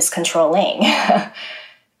that is controlling.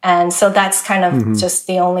 And so that's kind of just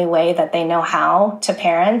the only way that they know how to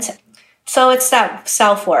parent. So it's that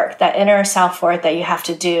self-work, that inner self-work that you have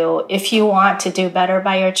to do. If you want to do better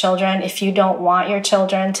by your children, if you don't want your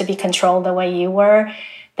children to be controlled the way you were,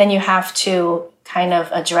 then you have to kind of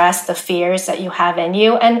address the fears that you have in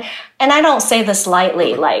you. And I don't say this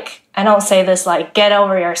lightly, I don't say this like, get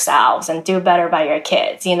over yourselves and do better by your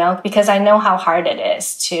kids, because I know how hard it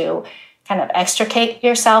is to kind of extricate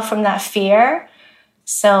yourself from that fear.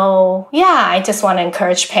 So, I just want to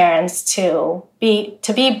encourage parents to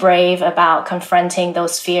be brave about confronting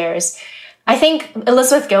those fears. I think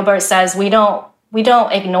Elizabeth Gilbert says we don't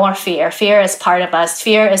ignore fear. Fear is part of us.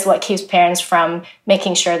 Fear is what keeps parents from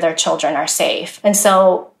making sure their children are safe. And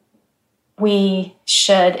so we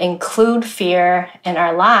should include fear in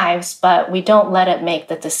our lives, but we don't let it make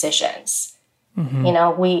the decisions.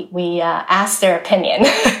 We ask their opinion.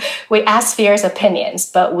 We ask fear's opinions,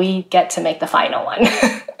 but we get to make the final one.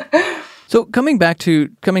 So coming back to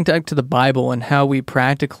the Bible and how we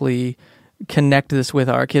practically connect this with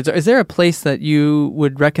our kids, is there a place that you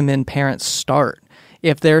would recommend parents start?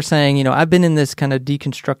 If they're saying, I've been in this kind of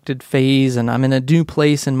deconstructed phase and I'm in a new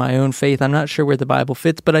place in my own faith, I'm not sure where the Bible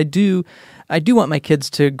fits, but I do want my kids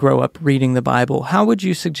to grow up reading the Bible. How would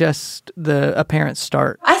you suggest a parent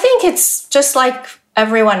start? I think it's just like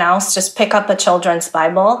everyone else, just pick up a children's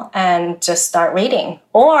Bible and just start reading.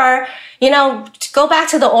 Or, go back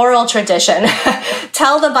to the oral tradition.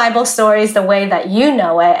 Tell the Bible stories the way that you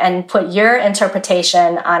know it and put your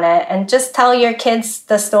interpretation on it and just tell your kids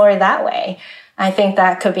the story that way. I think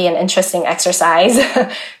that could be an interesting exercise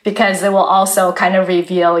because it will also kind of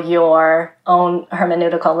reveal your own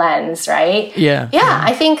hermeneutical lens, right? Yeah.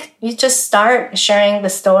 I think you just start sharing the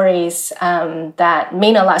stories that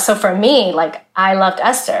mean a lot. So for me, I loved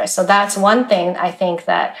Esther. So that's one thing I think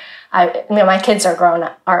that my kids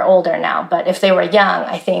are older now, but if they were young,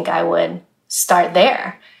 I think I would start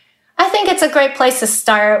there. I think it's a great place to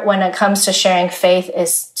start when it comes to sharing faith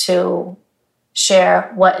is to share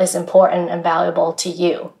what is important and valuable to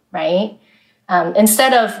you, right?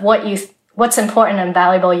 Instead of what's important and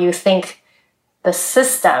valuable, you think the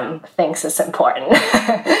system thinks is important.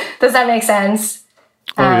 Does that make sense?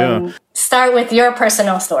 Start with your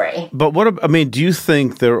personal story. But do you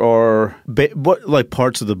think there are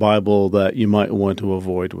parts of the Bible that you might want to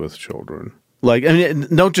avoid with children?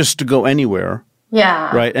 Not just to go anywhere.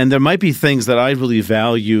 Yeah. Right. And there might be things that I really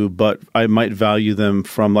value, but I might value them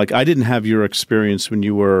from I didn't have your experience when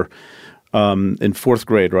you were in fourth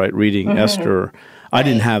grade, right? Reading Esther. I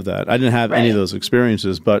didn't have that. I didn't have any of those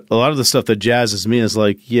experiences. But a lot of the stuff that jazzes me is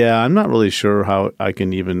I'm not really sure how I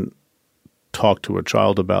can even talk to a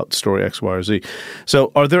child about story X, Y, or Z.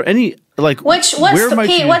 So are there any, like, what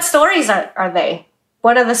stories are they?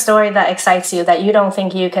 What are the story that excites you that you don't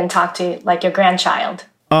think you can talk to, like, your grandchild?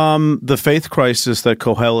 The faith crisis that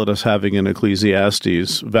Kohelet is having in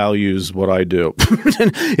Ecclesiastes values what I do.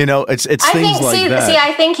 It's things like that. See,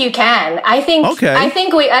 I think you can. I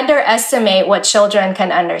think we underestimate what children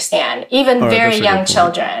can understand, even very young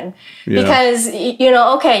children. Yeah. Because,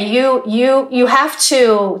 you have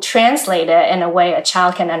to translate it in a way a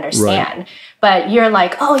child can understand. Right. But you're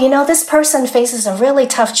like, this person faces a really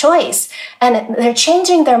tough choice, and they're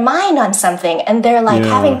changing their mind on something, and they're like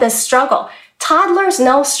having this struggle. Toddlers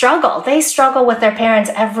know struggle. They struggle with their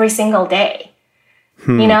parents every single day,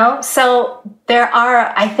 So there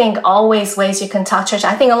are, I think, always ways you can talk to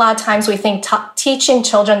children. I think a lot of times we think teaching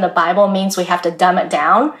children the Bible means we have to dumb it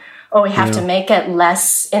down or we have to make it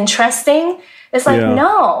less interesting. It's like,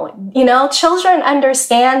 no, children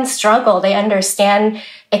understand struggle. They understand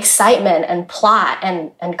excitement and plot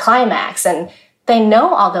and climax, and they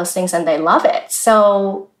know all those things and they love it.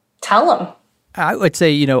 So tell them. I would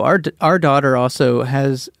say, our daughter also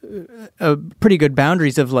has pretty good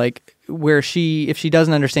boundaries of, like, where if she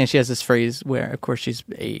doesn't understand, she has this phrase where, of course, she's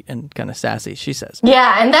 8 and kind of sassy. She says,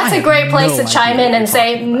 yeah, and that's a great place to chime in and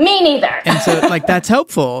say, me neither. And so, like, that's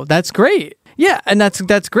helpful. That's great. Yeah, and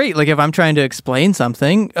that's great. Like, if I'm trying to explain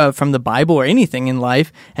something from the Bible or anything in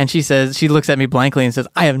life, and she looks at me blankly and says,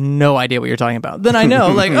 I have no idea what you're talking about, then I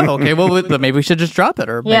know, like, oh, okay, well, maybe we should just drop it,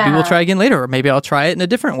 or maybe we'll try again later, or maybe I'll try it in a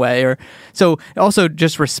different way. Or so also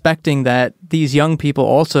just respecting that these young people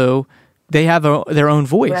also, they have their own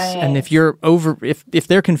voice. Right. And if you're if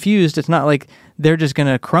they're confused, it's not like they're just going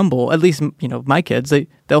to crumble. At least, my kids,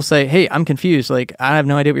 they'll say, hey, I'm confused. Like, I have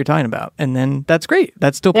no idea what you're talking about. And then that's great.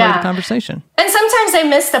 That's still part of the conversation. And sometimes they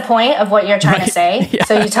miss the point of what you're trying to say. Yeah.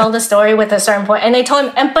 So you tell the story with a certain point, and they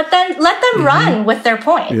told him, but then let them run with their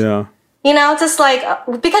point. Yeah. Just like,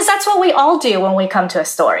 because that's what we all do when we come to a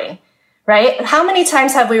story. Right? How many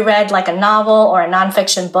times have we read like a novel or a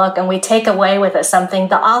nonfiction book and we take away with it something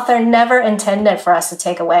the author never intended for us to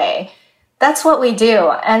take away? That's what we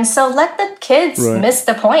do. And so let the kids miss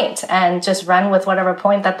the point and just run with whatever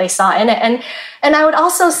point that they saw in it. And I would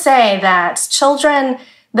also say that children,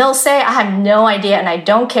 they'll say, I have no idea and I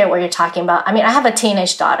don't care what you're talking about. I mean, I have a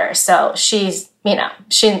teenage daughter, so she's,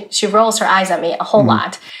 she rolls her eyes at me a whole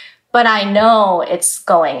lot. But I know it's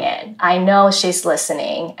going in. I know she's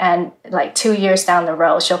listening. And like 2 years down the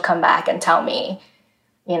road, she'll come back and tell me,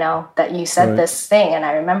 that you said this thing and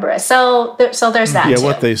I remember it. So there's that too. Yeah,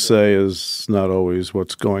 what they say is not always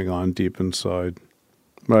what's going on deep inside,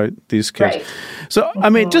 right? These kids. Right. So, I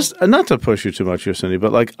mean, just not to push you too much here, Cindy,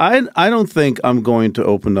 but like I don't think I'm going to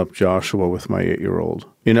open up Joshua with my 8-year-old,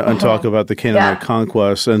 and talk about the Canaanite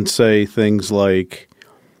conquest and say things like,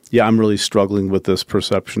 yeah, I'm really struggling with this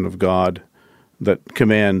perception of God that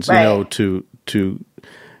commands, to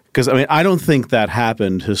because, I mean, I don't think that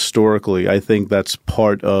happened historically. I think that's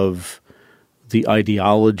part of the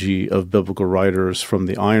ideology of biblical writers from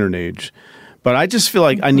the Iron Age. But I just feel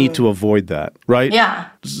like I need to avoid that, right? Yeah.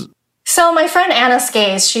 So my friend Anna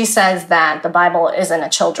Skays, she says that the Bible isn't a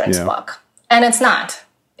children's book. And it's not.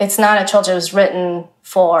 It's not a children's. It was written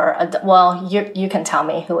for, you can tell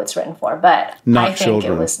me who it's written for, but I think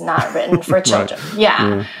it was not written for children.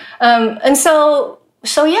 Yeah. And so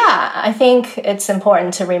I think it's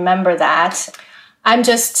important to remember that. I'm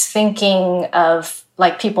just thinking of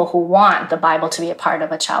like people who want the Bible to be a part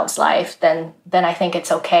of a child's life, then I think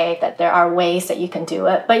it's okay that there are ways that you can do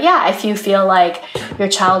it. But yeah, if you feel like your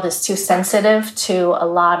child is too sensitive to a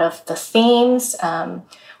lot of the themes,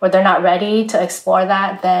 or they're not ready to explore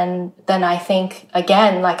that, then I think,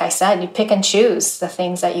 again, like I said, you pick and choose the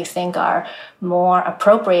things that you think are more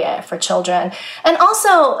appropriate for children. And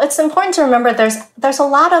also, it's important to remember there's a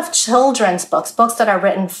lot of children's books that are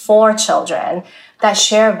written for children that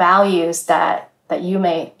share values that you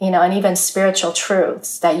may, and even spiritual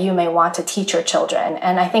truths that you may want to teach your children.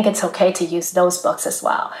 And I think it's okay to use those books as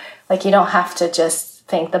well. Like, you don't have to just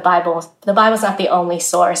think the Bible's not the only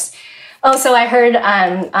source. Oh, so I heard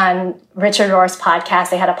on Richard Rohr's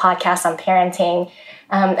podcast, they had a podcast on parenting,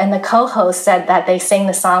 and the co-host said that they sing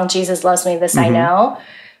the song, Jesus Loves Me, This I Know,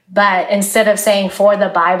 but instead of saying, for the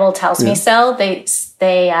Bible tells me so, they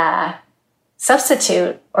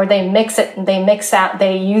substitute, or they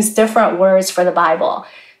use different words for the Bible.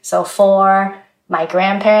 So for my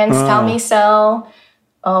grandparents tell me so,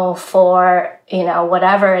 for,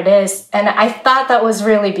 whatever it is. And I thought that was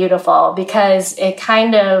really beautiful because it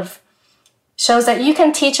kind of shows that you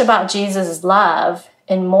can teach about Jesus' love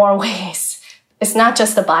in more ways. It's not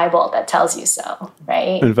just the Bible that tells you so,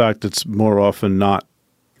 right? In fact, it's more often not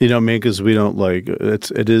You know, because we don't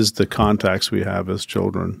it is the contacts we have as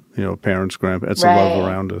children, parents, grandparents, it's the love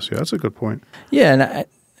around us. Yeah, that's a good point. Yeah. And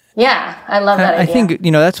I love that idea. I think,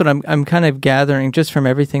 that's what I'm kind of gathering just from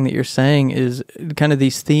everything that you're saying is kind of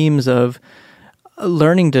these themes of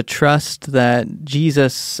learning to trust that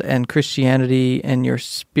Jesus and Christianity and your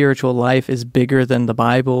spiritual life is bigger than the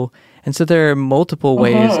Bible. And so there are multiple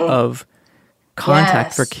ways of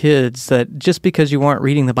contact for kids that just because you aren't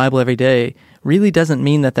reading the Bible every day really doesn't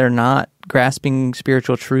mean that they're not grasping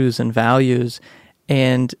spiritual truths and values.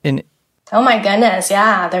 And oh my goodness,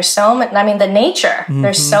 yeah. There's so much, the nature,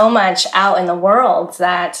 there's so much out in the world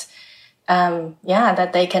that,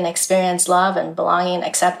 that they can experience love and belonging,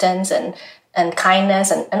 acceptance and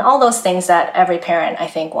kindness and all those things that every parent, I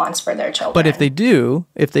think, wants for their children. But if you do,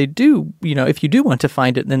 if you do want to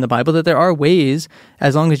find it in the Bible, that there are ways,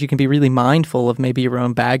 as long as you can be really mindful of maybe your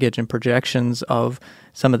own baggage and projections of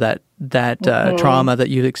some of that trauma that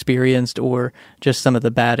you've experienced or just some of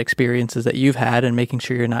the bad experiences that you've had and making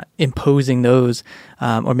sure you're not imposing those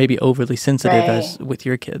or maybe overly sensitive as with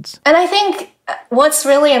your kids. And I think what's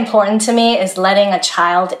really important to me is letting a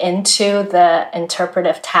child into the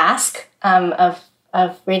interpretive task of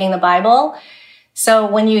reading the Bible. So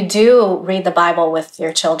when you do read the Bible with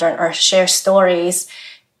your children or share stories,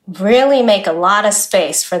 really make a lot of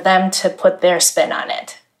space for them to put their spin on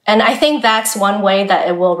it. And I think that's one way that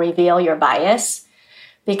it will reveal your bias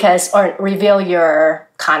or reveal your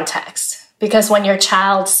context. Because when your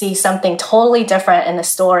child sees something totally different in the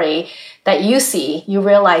story that you see, you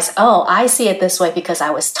realize, oh, I see it this way because I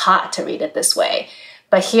was taught to read it this way.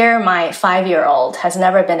 But here, my 5-year-old has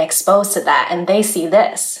never been exposed to that, and they see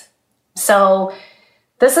this. So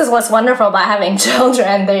this is what's wonderful about having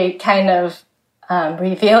children. They kind of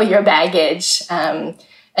reveal your baggage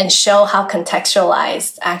and show how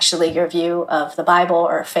contextualized actually your view of the Bible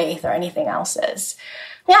or faith or anything else is.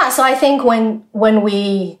 Yeah, so I think when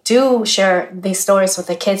we do share these stories with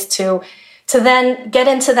the kids to then get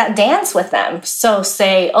into that dance with them. So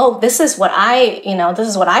say, oh, this is what I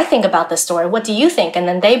think about this story. What do you think? And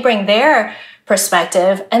then they bring their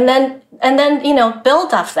perspective and then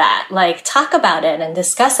build off that, like talk about it and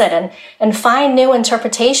discuss it and find new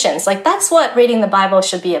interpretations. Like that's what reading the Bible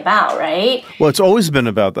should be about, right? Well, it's always been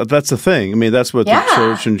about that. That's the thing. I mean, that's what the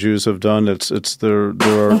church and Jews have done. There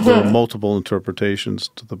are multiple interpretations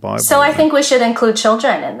to the Bible. So I think we should include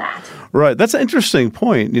children in that. Right. That's an interesting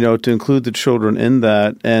point, to include the children in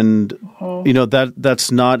that. And,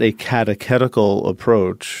 that's not a catechetical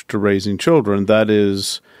approach to raising children. That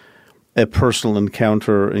is a personal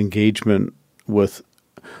encounter, engagement with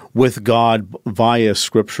God via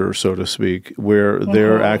Scripture, so to speak, where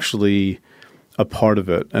they're actually a part of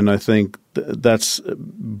it. And I think that's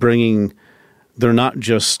bringing – they're not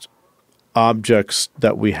just objects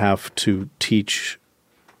that we have to teach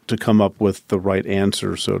to come up with the right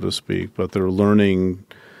answer, so to speak, but they're learning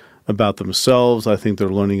about themselves. I think they're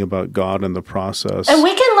learning about God in the process. And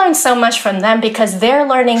we can learn so much from them because they're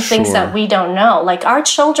learning things that we don't know. Like our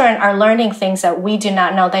children are learning things that we do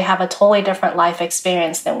not know. They have a totally different life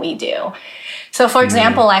experience than we do. So for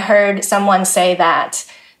example, I heard someone say that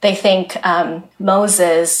they think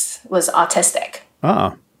Moses was autistic.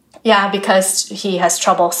 Yeah, because he has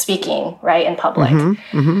trouble speaking, right, in public.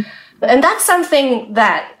 And that's something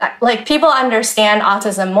that, like, people understand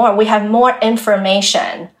autism more. We have more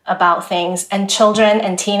information about things, and children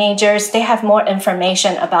and teenagers, they have more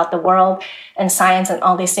information about the world and science and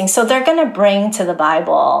all these things. So they're going to bring to the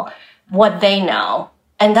Bible what they know.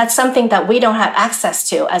 And that's something that we don't have access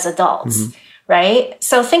to as adults, right?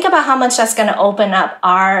 So think about how much that's going to open up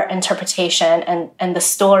our interpretation and the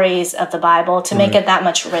stories of the Bible to make it that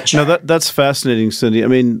much richer. No, that's fascinating, Cindy. I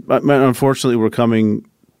mean, unfortunately, we're coming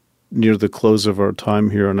near the close of our time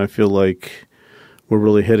here, and I feel like we're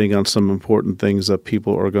really hitting on some important things that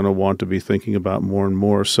people are going to want to be thinking about more and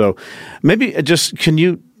more. So maybe just can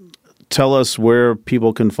you tell us where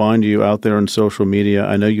people can find you out there on social media?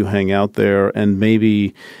 I know you hang out there, and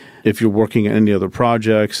maybe if you're working on any other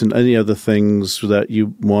projects and any other things that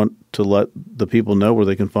you want to let the people know where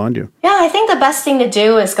they can find you. Yeah, I think the best thing to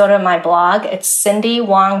do is go to my blog. It's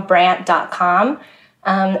cindywongbrandt.com.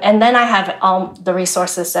 And then I have all the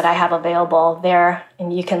resources that I have available there.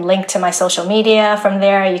 And you can link to my social media from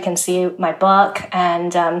there. You can see my book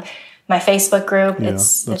and my Facebook group. Yeah,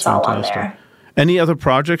 it's all fantastic. On there. Any other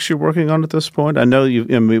projects you're working on at this point? I know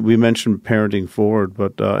we mentioned Parenting Forward,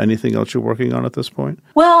 but anything else you're working on at this point?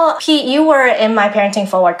 Well, Pete, you were in my Parenting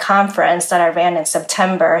Forward conference that I ran in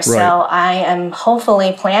September, right. So I am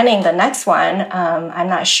hopefully planning the next one. I'm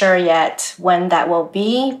not sure yet when that will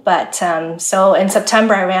be, but so in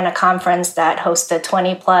September I ran a conference that hosted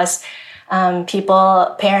 20 plus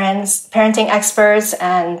people, parents, parenting experts,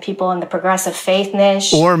 and people in the progressive faith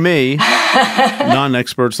niche. Or me,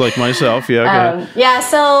 non-experts like myself. Yeah,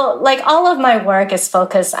 so like all of my work is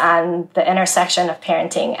focused on the intersection of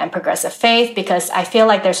parenting and progressive faith because I feel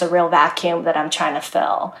like there's a real vacuum that I'm trying to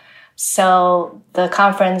fill. So the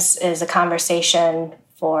conference is a conversation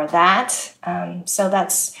for that. So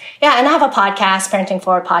that's, and I have a podcast, Parenting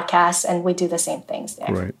Forward podcast, and we do the same things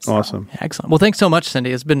there. Right. So. Awesome. Excellent. Well, thanks so much,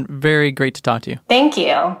 Cindy. It's been very great to talk to you. Thank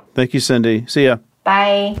you. Thank you, Cindy. See ya.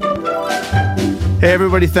 Bye. Hey,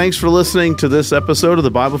 everybody. Thanks for listening to this episode of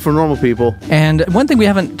the Bible for Normal People. And one thing we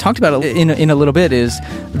haven't talked about in a little bit is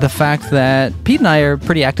the fact that Pete and I are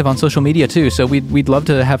pretty active on social media, too. So we'd love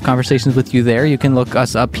to have conversations with you there. You can look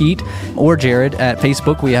us up, Pete or Jared, at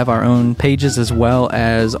Facebook. We have our own pages as well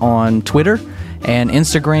as on Twitter and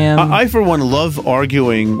Instagram. I, for one, love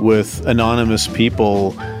arguing with anonymous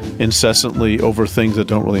people incessantly over things that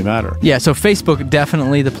don't really matter. Yeah, so Facebook,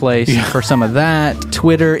 definitely the place for some of that.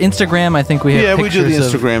 Twitter, Instagram, I think we have pictures we do the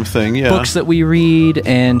Instagram thing, books that we read,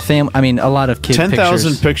 and a lot of kid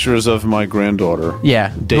 10,000 pictures of my granddaughter.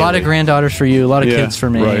 Yeah, daily. A lot of granddaughters for you, a lot of kids for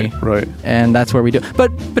me. Right. And that's where we do.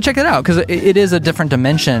 But check it out, because it is a different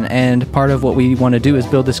dimension, and part of what we want to do is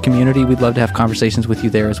build this community. We'd love to have conversations with you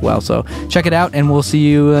there as well. So check it out, and we'll see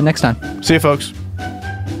you next time. See you, folks.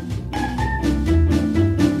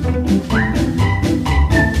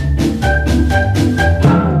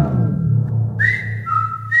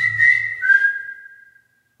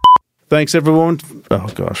 Thanks, everyone. Oh,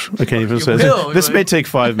 gosh. I can't even say this. This may take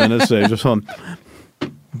 5 minutes. Just hold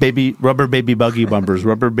on. Rubber baby buggy bumpers.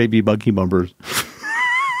 Rubber baby buggy bumpers.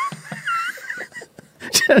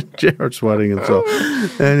 Jared's sweating himself.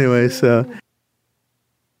 Anyway, so...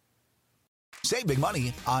 Save big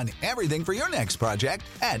money on everything for your next project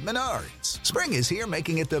at Menards. Spring is here,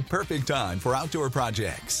 making it the perfect time for outdoor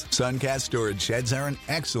projects. Suncast storage sheds are an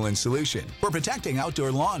excellent solution for protecting outdoor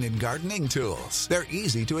lawn and gardening tools. They're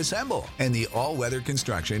easy to assemble, and the all-weather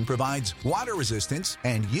construction provides water resistance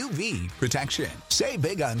and UV protection. Save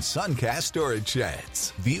big on Suncast storage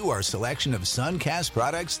sheds. View our selection of Suncast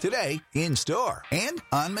products today in store and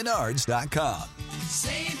on Menards.com.